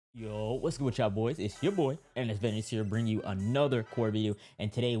Yo, what's good with y'all boys? It's your boy, and it's Vengeance here, bringing you another Quarry video. And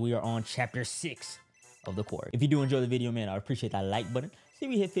today we are on chapter 6 of the Quarry. If you do enjoy the video, man, I'd appreciate that like button. See if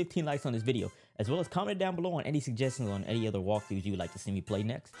we hit 15 likes on this video, as well as comment down below on any suggestions on any other walkthroughs you would like to see me play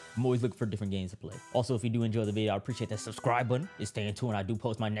next. I'm always looking for different games to play. Also, if you do enjoy the video, I'd appreciate that subscribe button. It's staying tuned. I do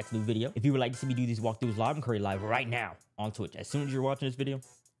post my next new video. If you would like to see me do these walkthroughs live, I'm currently live right now on Twitch. As soon as you're watching this video,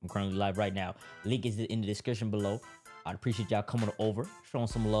 I'm currently live right now. Link is in the description below. I'd appreciate y'all coming over, showing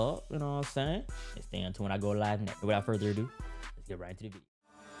some love, you know what I'm saying? And stay tuned when I go live next. Without further ado, let's get right into the video.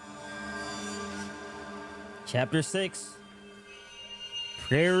 Chapter 6,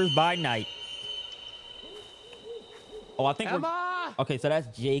 Prayers by Night. Oh, I think Emma! Okay, so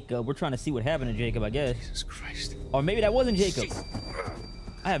that's Jacob. We're trying to see what happened to Jacob, I guess. Jesus Christ. Or maybe that wasn't Jacob.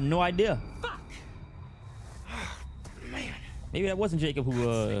 I have no idea. Fuck! Man. Maybe that wasn't Jacob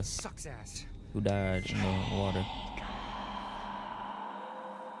who Sucks ass. who died in the water.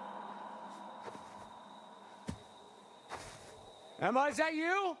 Emma, is that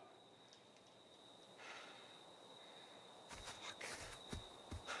you?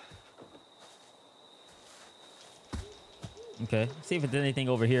 Okay, see if there's anything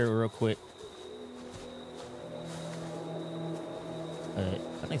over here real quick. I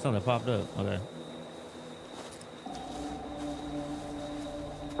think something popped up. Okay.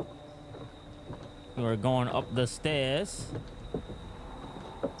 We're going up the stairs.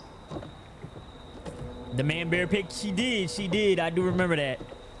 The man bear pick, she did. I do remember that.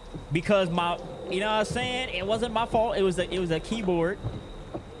 Because you know what I'm saying? It wasn't my fault. It was a keyboard.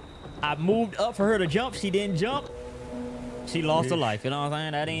 I moved up for her to jump. She didn't jump. She lost her life. You know what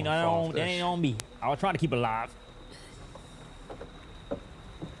I'm saying? That ain't on me. I was trying to keep her alive.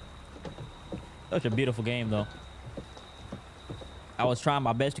 Such a beautiful game, though. I was trying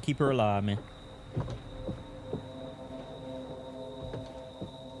my best to keep her alive, man.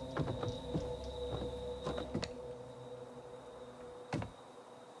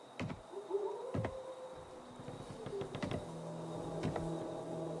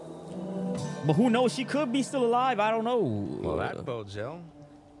 But who knows? She could be still alive. I don't know. Well, that bodes ill.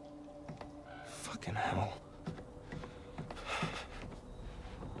 Fucking hell.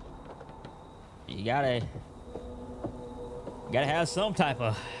 You gotta have some type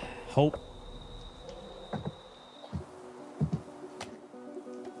of hope.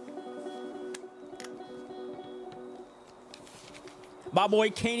 My boy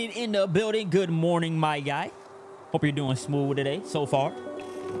Kanan in the building. Good morning, my guy. Hope you're doing smooth today so far.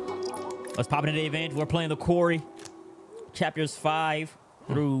 Let's pop into the event. We're playing the Quarry. Chapters 5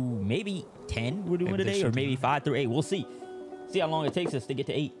 through maybe 10 we're doing today, or maybe 5 through 8. We'll see. See how long it takes us to get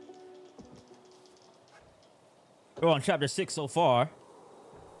to 8. We're on chapter 6 so far.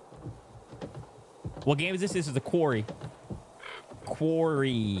 What game is this? This is the Quarry.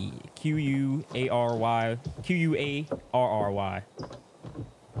 Quarry. Q-U-A-R-Y. Q-U-A-R-R-Y.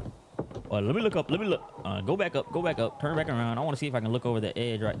 Well, let me look up. Let me look. Go back up. Go back up. Turn back around. I want to see if I can look over the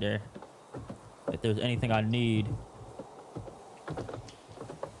edge right there. If there's anything I need.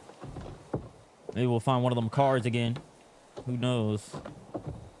 Maybe we'll find one of them cards again. Who knows?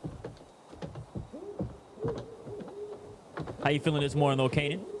 How you feeling this morning, though,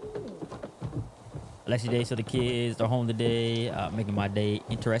 Kanan? Last day, so the kids are home today, making my day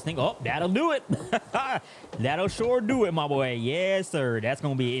interesting. Oh, that'll do it. That'll sure do it, my boy. Yes, sir. That's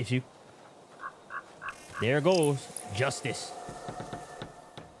gonna be an issue. There goes justice.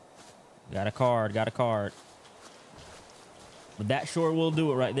 Got a card. Got a card. But that sure will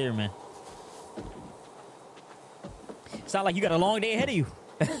do it right there, man. Sound like you got a long day ahead of you.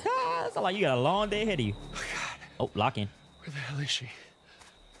 Sound like you got a long day ahead of you. Oh, God. Oh, lock in. Where the hell is she?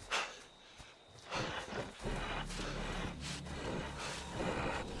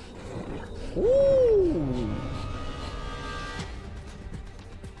 Ooh.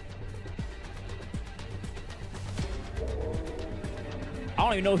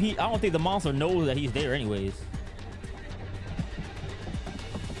 I don't even know I don't think the monster knows that he's there anyways.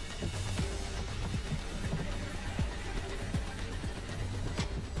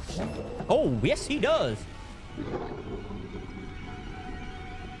 Oh, yes he does.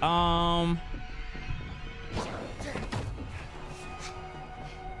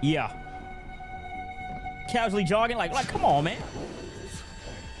 Yeah. Casually jogging like come on, man.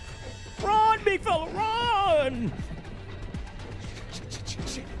 Run, big fella, run.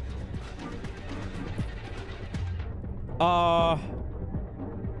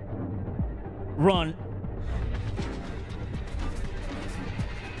 Run.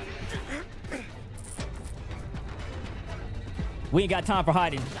 We ain't got time for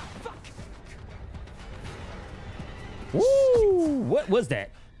hiding. Woo! What was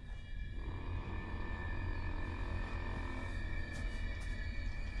that?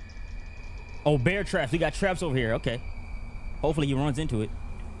 Oh, bear traps. We got traps over here. Okay. Hopefully he runs into it.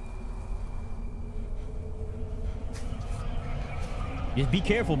 Just be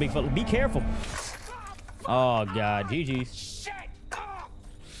careful, big fella. Be careful. Oh, God. GG's.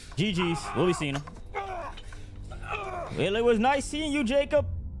 GG's. We'll be seeing him. Well, it was nice seeing you, Jacob.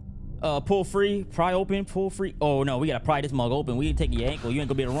 Pull free. Pry open. Pull free. Oh, no. We got to pry this mug open. We can take your ankle. You ain't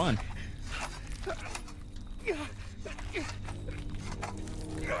going to be able to run.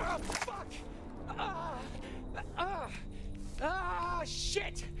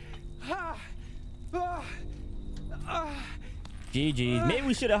 Shit. GG's. Maybe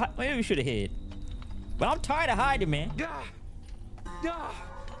we should have hid. But I'm tired of hiding, man.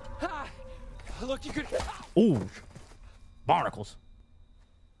 Look, you could. Ooh. Barnacles.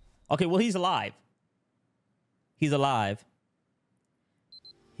 Okay, well, he's alive. He's alive.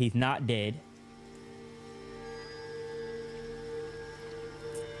 He's not dead.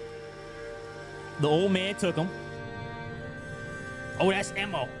 The old man took him. Oh, that's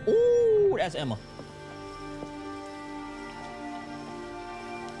Emma. Ooh, that's Emma.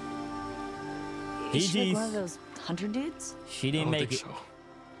 Is she like one of those hunter dudes? She didn't make it. So.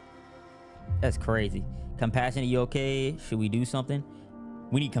 That's crazy. Compassion, are you okay? Should we do something?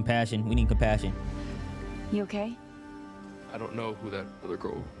 We need compassion. We need compassion. You okay? I don't know who that other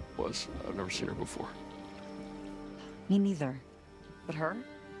girl was. I've never seen her before. Me neither. But her?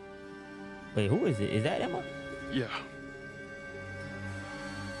 Wait, who is it? Is that Emma? Yeah.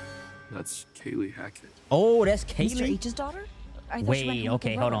 That's Kaylee Hackett. Oh, that's Kaylee? Mr. H's daughter? Wait,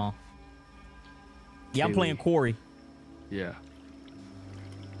 okay, hold on. Yeah, Kaylee. I'm playing Quarry. Yeah.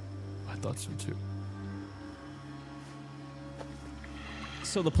 I thought so too.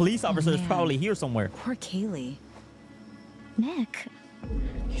 So the police officer is probably here somewhere. Poor Kaylee. Nick.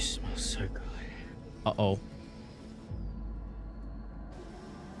 You smell so good. Uh-oh.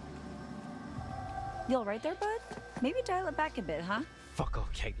 You all right there, bud? Maybe dial it back a bit, huh? Fuck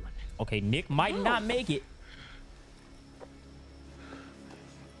off, Caitlin. Okay, Nick might not make it.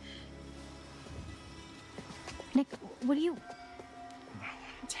 Nick, what do you...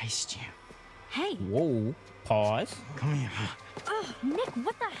 Taste you. Hey. Whoa. Pause. Come here. Ugh, Nick,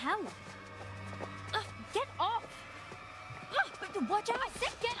 what the hell? Ugh, get off. Ugh, watch out. I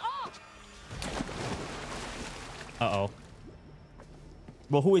said get off. Uh-oh.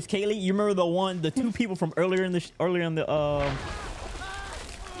 Well, who is Kaylee? You remember the two people from earlier in the oh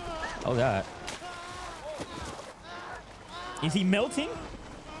God. Is he melting?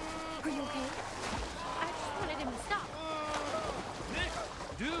 Are you okay? I just wanted him to stop. Nick,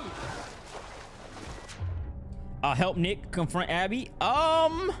 dude. Help Nick confront Abby.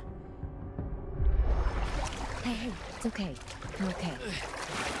 Hey, it's okay. You're okay.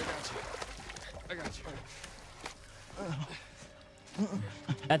 I got you.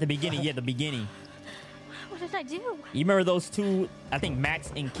 At the beginning, yeah, the beginning. What did I do? You remember those two? I think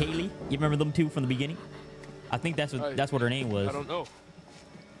Max and Kaylee. You remember them two from the beginning? I think that's what her name was. I don't know.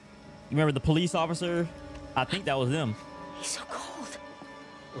 You remember the police officer? I think that was them. He's so cold.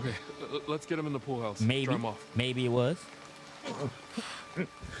 Okay, let's get him in the pool house. Maybe. Dry him off. Maybe it was.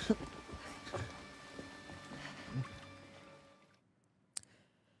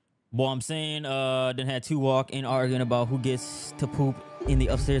 Boy, I'm saying, then had two walk in arguing about who gets to poop in the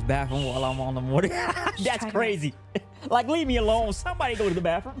upstairs bathroom while I'm on the water. That's crazy. Like, leave me alone. Somebody go to the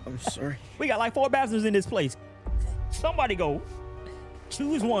bathroom. I'm sorry. We got like 4 bathrooms in this place. Somebody go.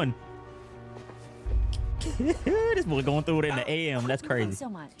 Choose one. This boy going through it in the AM. That's crazy. So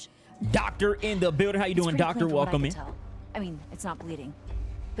much. Doctor in the building. How you doing, doctor? Welcome in. I mean, it's not bleeding,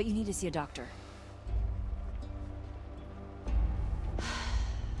 but you need to see a doctor.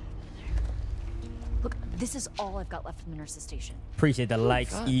 Look, this is all I've got left from the nurse's station. Appreciate the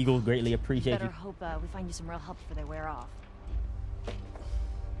likes, Eagle. Greatly appreciate Better you. hope we find you some real help before they wear off.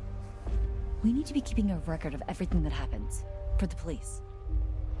 We need to be keeping a record of everything that happens for the police.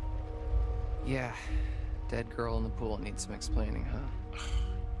 Yeah, dead girl in the pool needs some explaining, huh?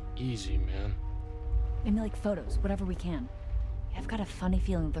 Easy, man. Maybe like photos, whatever we can. I've got a funny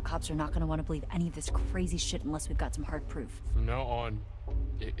feeling that the cops are not going to want to believe any of this crazy shit unless we've got some hard proof. From now on,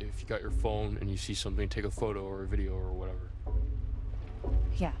 if you got your phone and you see something, take a photo or a video or whatever.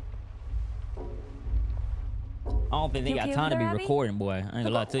 Yeah. I don't think they got time to be recording, boy. I ain't gonna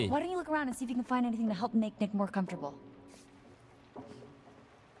lie to you. Why don't you look around and see if you can find anything to help make Nick more comfortable?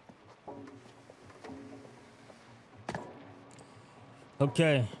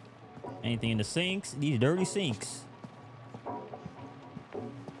 Okay. Anything in the sinks? These dirty sinks.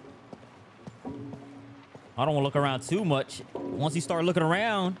 I don't want to look around too much. Once you start looking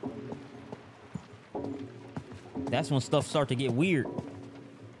around, that's when stuff starts to get weird.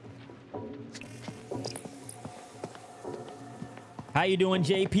 How you doing,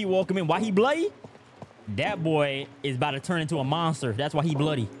 JP? Welcome in. Why he bloody? That boy is about to turn into a monster. That's why he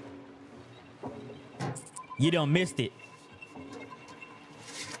bloody. You done missed it.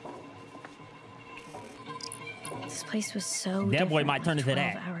 This place was so That boy different might turn like into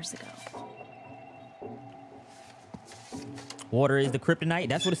 12 that. hours ago. Water is the kryptonite.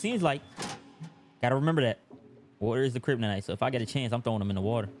 That's what it seems like. Gotta remember that. Water is the kryptonite. So if I get a chance, I'm throwing them in the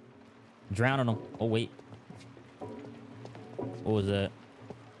water. Drowning them. Oh, wait. What was that?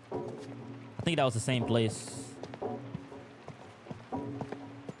 I think that was the same place.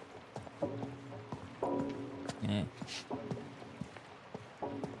 Yeah.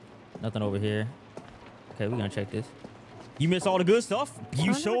 Nothing over here. Okay, we're gonna check this. You missed all the good stuff?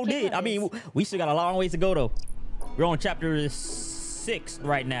 You sure did. I mean, we still got a long ways to go, though. We're on chapter 6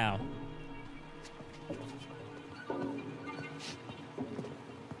 right now.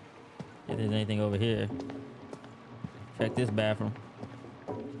 If there's anything over here. Check this bathroom.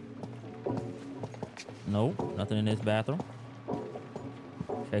 Nope, nothing in this bathroom.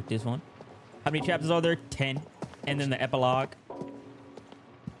 Check this one. How many chapters are there? 10. And then the epilogue.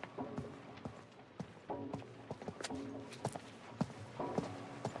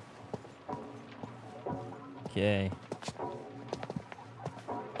 Okay.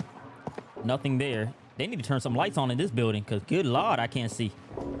 Nothing there. They need to turn some lights on in this building, because good lord, I can't see.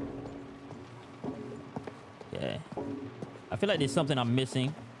 Yeah. I feel like there's something I'm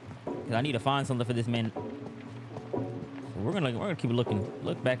missing. Because I need to find something for this man. So we're gonna keep looking.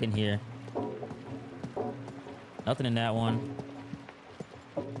 Look back in here. Nothing in that one.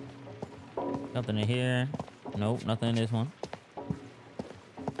 Nothing in here. Nope, nothing in this one.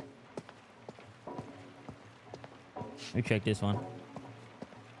 Let me check this one.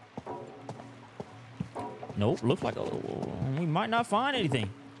 Nope, looks like we might not find anything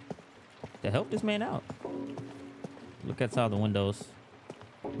to help this man out. Look outside the windows.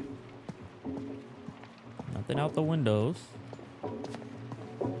 Nothing out the windows.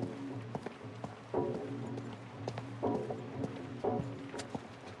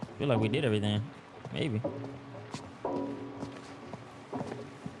 Feel like we did everything. Maybe.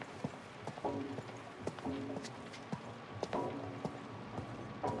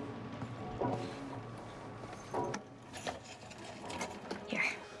 Here,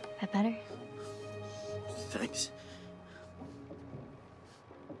 that better? Thanks.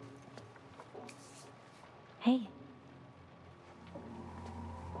 Hey.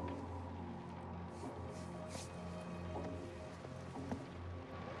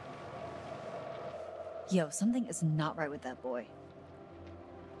 Yo, something is not right with that boy.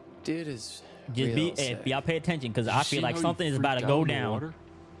 Dude is Just be, real sick. if y'all pay attention, because I You feel see like how he something is freaked about to out go in the down. water?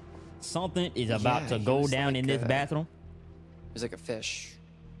 Something is about Yeah, to he go was down in like, this bathroom. There's like a fish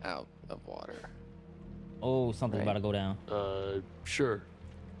out of water. Oh, something's Right. about to go down. Sure.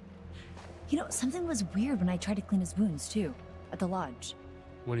 You know, something was weird when I tried to clean his wounds, too, at the lodge.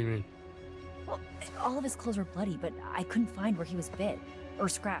 What do you mean? Well, all of his clothes were bloody, but I couldn't find where he was bit, or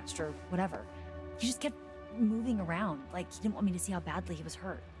scratched, or whatever. He just kept moving around, like he didn't want me to see how badly he was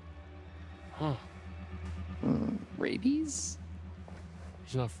hurt. Huh. Rabies?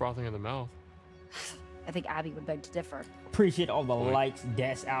 He's not frothing at the mouth. I think Abby would beg to differ. Appreciate all the Wait. lights,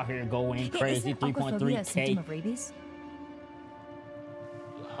 deaths out here going Yeah, crazy. isn't aquaphobia a symptom 3.3K. of rabies?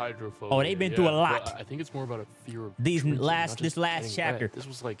 Hydrophobia. Oh, they've been through a lot. but I think it's more about a fear of These drinking, last- not this just last getting chapter. wet. This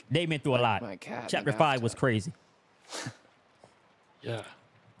was like, They've been through a lot. My cat in Chapter the 5 was bathtub. crazy. yeah.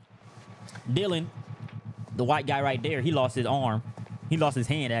 Dylan, the white guy right there, he lost his arm. He lost his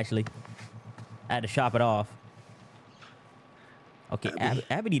hand, actually. I had to chop it off. Okay,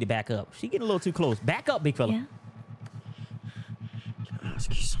 Abby need to back up. She getting a little too close. Back up, big fella. Yeah, Can I ask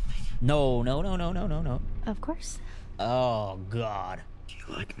you something? No. of course. Oh, God. Do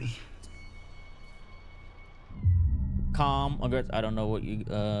you like me? Calm. I don't know what you,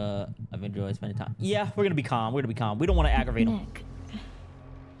 I've enjoyed spending time. Yeah, we're gonna be calm. We don't want to aggravate him. Nick,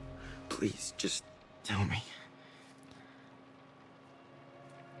 Please, just tell me.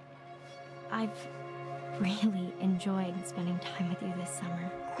 I've really enjoyed spending time with you this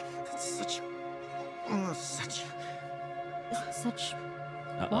summer. That's such... such... Such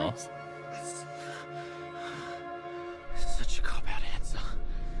Uh-oh. what? Such a cop-out answer.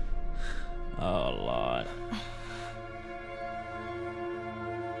 Oh, Lord.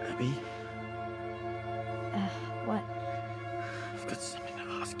 Abby, What? I've got something to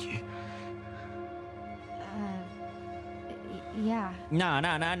ask you. Yeah. Nah,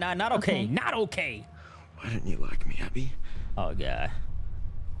 not okay. Okay. Not okay. Why don't you like me, Abby? Oh, God.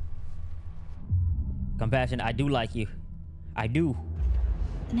 Compassion, I do like you. I do.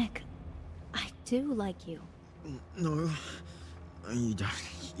 Nick, I do like you. No.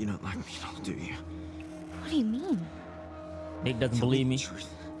 You don't like me at all, do you? What do you mean? Nick doesn't Tell believe the me. Truth.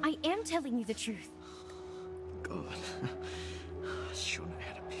 I am telling you the truth. God. I sure know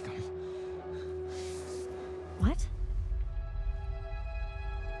how to pick 'em. What?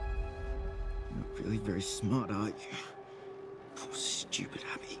 You're not really very smart, are you? Poor stupid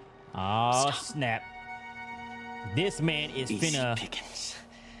Abby. Oh, snap. This man is Easy finna... pickings.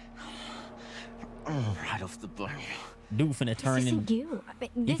 Right off the bone. Dude finna turn This in... isn't you.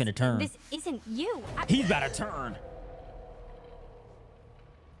 This, finna turn. This isn't you. He's about to turn.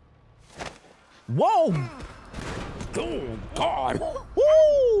 Whoa! Oh, God.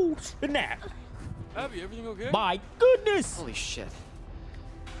 Woo! Snap. Abby, everything okay? My goodness. Holy shit.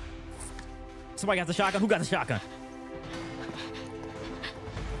 Somebody got the shotgun? Who got the shotgun?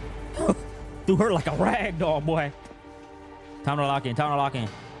 Threw her like a rag doll, boy. Time to lock in. Time to lock in.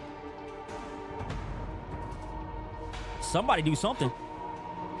 Somebody do something.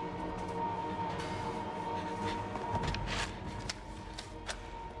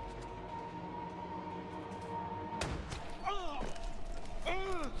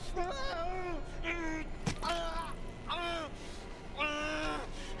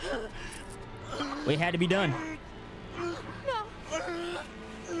 It had to be done.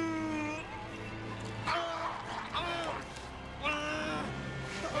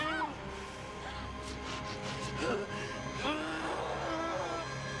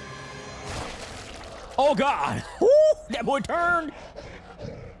 Oh God! Woo, that boy turned.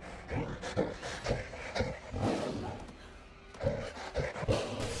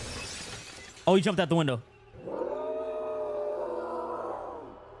 Oh, he jumped out the window.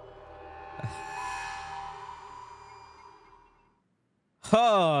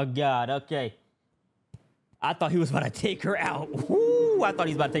 Oh God! Okay. I thought he was about to take her out. Woo, I thought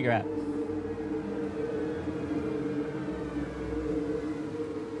he was about to take her out.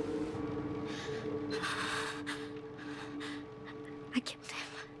 I killed him.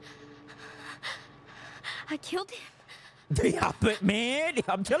 I killed him. Yeah, but man,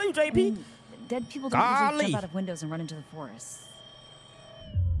 I'm telling you, JP. Dead people don't Golly. usually jump out of windows and run into the forest.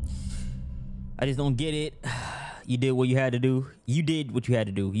 I just don't get it. You did what you had to do. You did what you had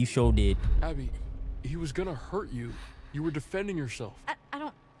to do. You sure did. Abby, he was gonna hurt you. You were defending yourself.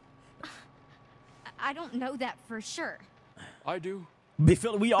 I don't know that for sure. I do.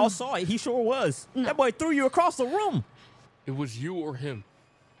 We all saw it. He sure was. That boy threw you across the room. It was you or him.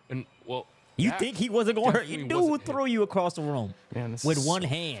 And, well... You that think he wasn't going to hurt you? definitely Dude wasn't him. threw you across the room Man, this with is one so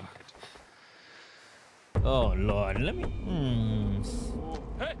hand. Oh, Lord. Let me...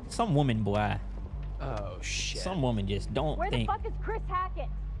 Hey! Some woman, boy. Oh, shit. Some woman just don't Where the think... fuck is Chris Hackett?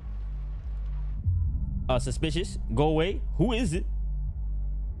 Suspicious. Go away. Who is it?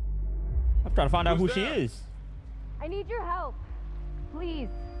 I'm trying to find out who Who's she there? is. I need your help. Please.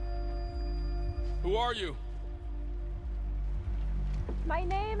 Who are you? My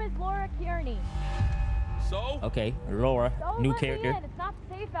name is Laura Kearney. So? Okay, Laura, Don't new let me character. in. It's not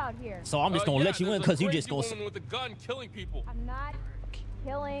safe out here. So I'm just gonna Yeah, let you in there's a because you crazy just gonna... woman with a gun killing people. I'm not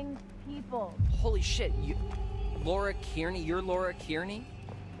killing people. Holy shit. Laura Kearney? You're Laura Kearney?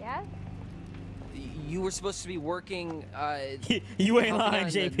 Yes? You were supposed to be working, You ain't helping lying,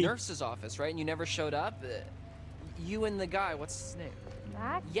 out in the JP. nurse's office, right? And you never showed up? You and the guy, what's his name?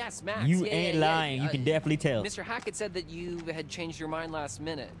 Max? Yes, Max. You Yeah, ain't yeah, yeah. lying. You can definitely tell. Mr. Hackett said that you had changed your mind last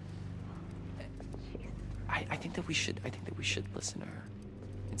minute. I think that we should listen to her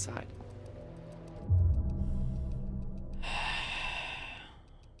inside.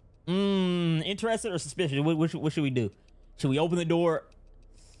 Interested or suspicious? What should we do? Should we open the door?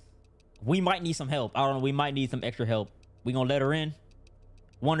 We might need some help. I don't know. We might need some extra help. We gonna let her in?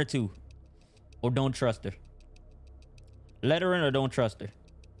 One or two? Or don't trust her? Let her in or don't trust her?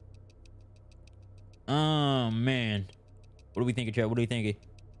 Oh, man. What are we thinking, Chad? What are we thinking?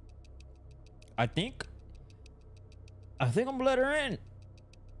 I think I'm gonna let her in.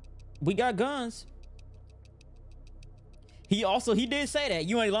 We got guns. He did say that.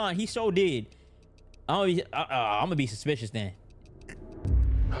 You ain't lying. He sure did. I'm gonna be suspicious then.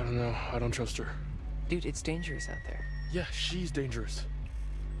 I don't know. I don't trust her. Dude, it's dangerous out there. Yeah, she's dangerous.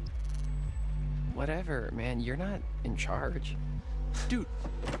 Whatever, man. You're not in charge. Dude,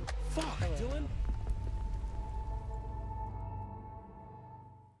 fuck, Dylan.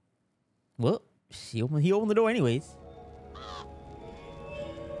 Well, he opened the door anyways.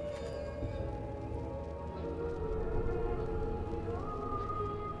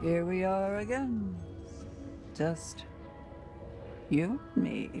 Here we are again. Just you and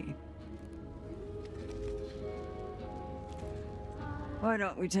me. Why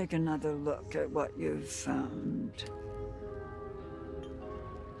don't we take another look at what you've found?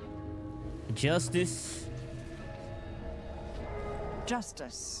 Justice.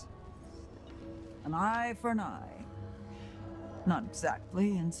 Justice. An eye for an eye. Not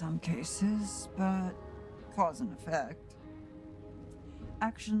exactly in some cases, but cause and effect.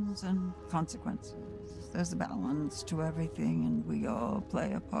 Actions and consequences. There's a balance to everything, and we all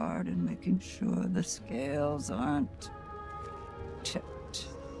play a part in making sure the scales aren't tipped.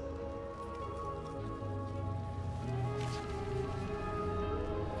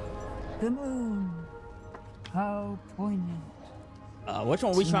 The moon. How poignant. Which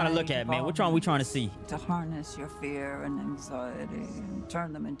one we trying to look at, man? Which one we trying to see? To harness your fear and anxiety and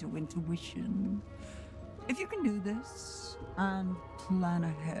turn them into intuition. If you can do this and plan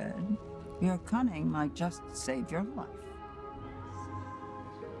ahead, your cunning might just save your life.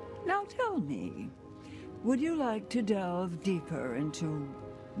 Now tell me, would you like to delve deeper into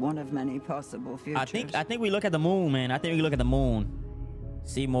one of many possible futures? I think we look at the moon, man. I think we look at the moon.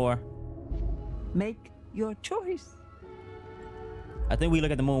 See more. Make your choice. I think we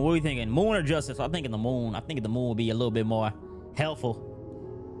look at the moon. What are we thinking? Moon or justice? I'm thinking the moon. I think the moon would be a little bit more helpful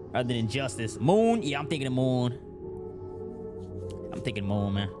rather than justice. Moon? Yeah, I'm thinking the moon. I'm thinking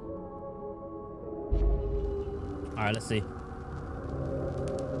moon, man. All right, let's see.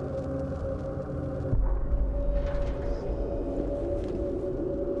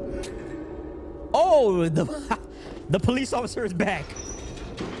 Oh, the police officer is back.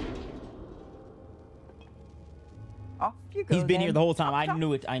 Off you go. He's been then. here the whole time. Up I top.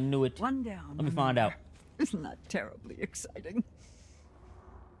 knew it. I knew it. One down. Let me find out. Isn't that terribly exciting?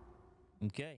 Okay.